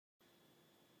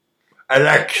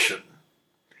Election.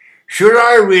 Should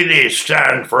I really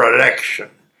stand for election?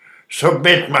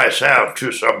 Submit myself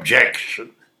to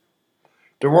subjection?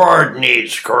 The word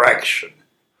needs correction.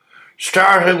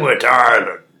 Starting with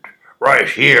Ireland, right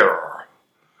here.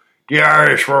 The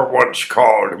Irish were once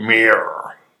called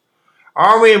Mere.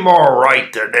 Are we more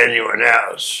right than anyone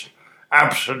else?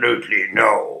 Absolutely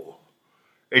no.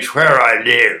 It's where I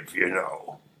live, you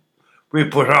know. We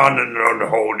put on an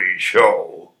unholy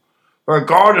show. Where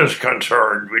God is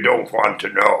concerned, we don't want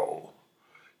to know.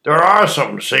 There are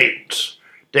some saints,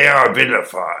 they are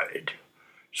vilified.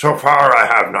 So far I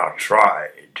have not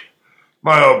tried.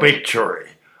 My obituary,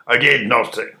 I did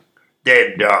nothing,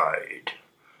 then died.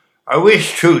 I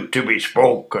wish truth to be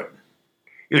spoken.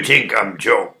 You think I'm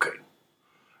joking.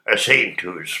 A saint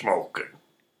who is smoking.